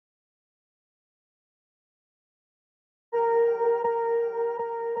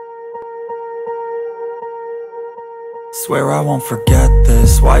Swear I won't forget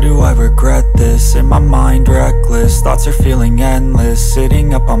this, why do I regret this? In my mind reckless, thoughts are feeling endless.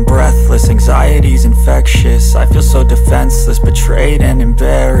 Sitting up I'm breathless, anxiety's infectious. I feel so defenseless, betrayed and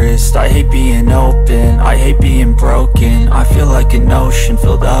embarrassed. I hate being open, I hate being broken. I feel like an ocean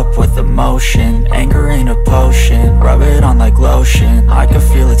filled up with emotion. Anger ain't a potion, rub it on like lotion. I can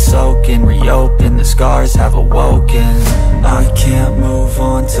feel it soaking, reopen, the scars have awoken. I can't move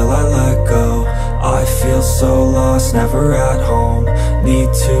on till I let go. I feel so lost, never at home.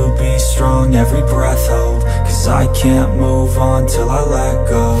 Need to be strong, every breath hold. Cause I can't move on till I let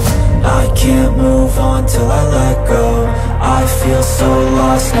go. I can't move on till I let go. I feel so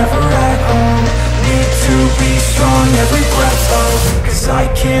lost, never at home. Need to be strong, every breath hold. Cause I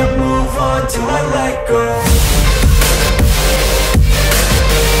can't move on till I let go.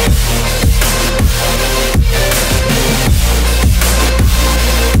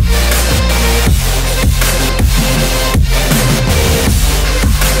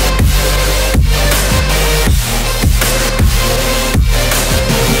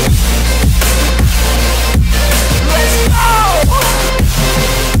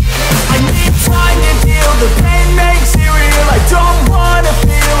 The pain makes it real, I don't wanna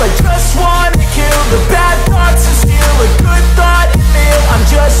feel, I just wanna kill the bad thoughts and steal a good thought and live. I'm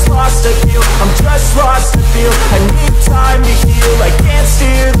just lost, I feel, I'm just lost, I feel. I need time to heal, I can't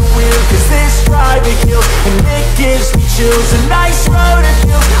steer the wheel. Cause this drive it kills, and it gives me chills. A nice road it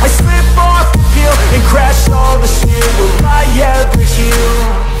feels, I slip off the peel and crash all the steel. Will I ever heal?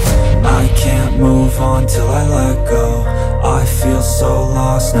 I can't move on till I let go. I feel so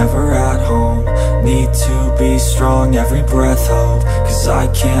lost, never at home. Need to be strong, every breath hold. Cause I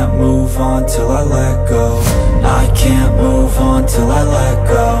can't move on till I let go. I can't move on till I let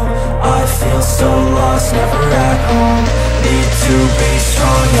go. I feel so lost, never at home. Need to be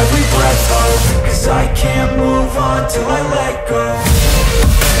strong, every breath hold. Cause I can't move on till I let go.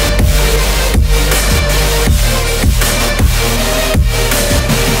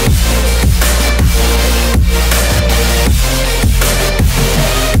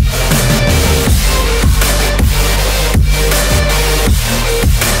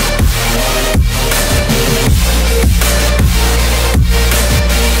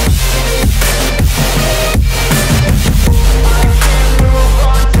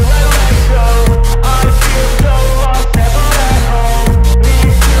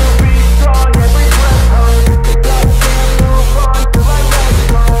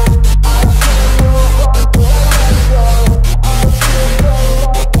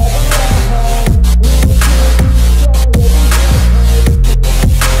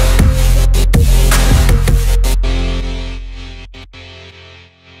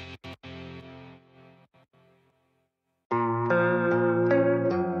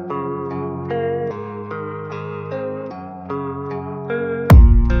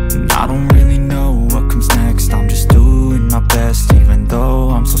 I don't really know what comes next. I'm just doing my best, even though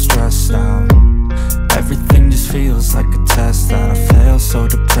I'm so stressed out. Everything just feels like a test that I fail, so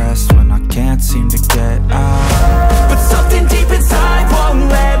depressed when I can't seem to get out. But something deep inside won't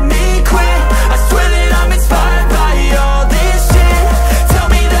let me quit. I swear that I'm inspired by all this shit. Tell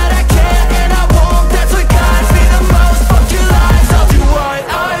me that I can and I won't, that's what guides me the most. Fuck your lies, I'll do what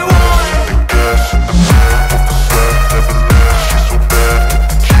I want.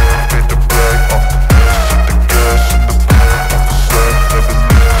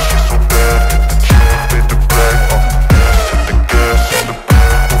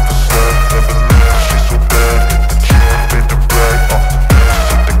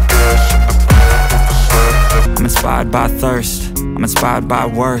 By thirst, I'm inspired by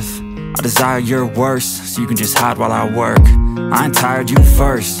worth. I desire your worst, so you can just hide while I work. I ain't tired, you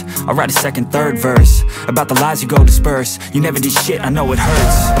first. I'll write a second, third verse about the lies you go disperse. You never did shit, I know it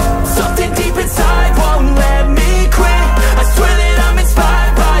hurts. Something deep inside won't let me quit. I swear that I'm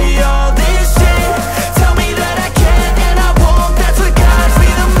inspired by all this shit. Tell me that I can and I won't, that's what guides me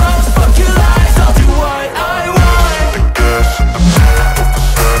the most. Fuck your lies, I'll do what I want.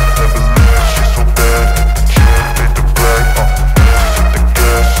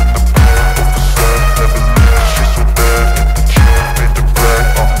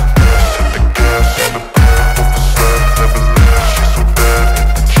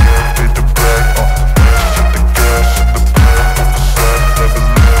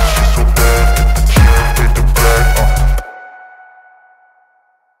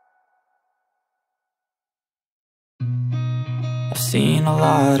 I've seen a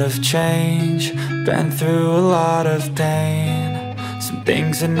lot of change, been through a lot of pain. Some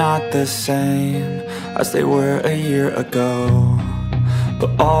things are not the same as they were a year ago. but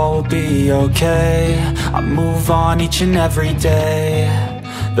all will be okay. I move on each and every day.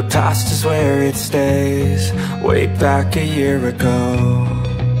 The past is where it stays, way back a year ago.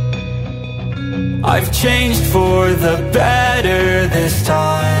 I've changed for the better this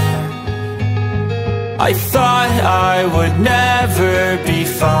time. I thought I would never be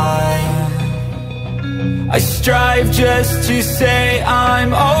fine. I strive just to say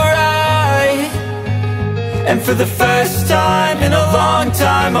I'm alright, and for the first time in a long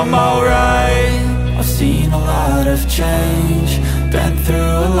time I'm alright. I've seen a lot of change, been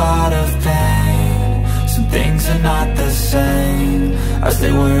through a lot of pain. Some things are not the same as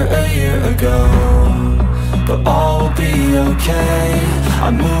they were a year ago, but all will be okay. I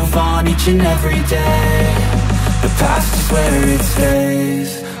move on each and every day. The past is where it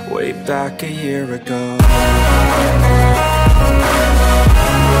stays, way back a year ago.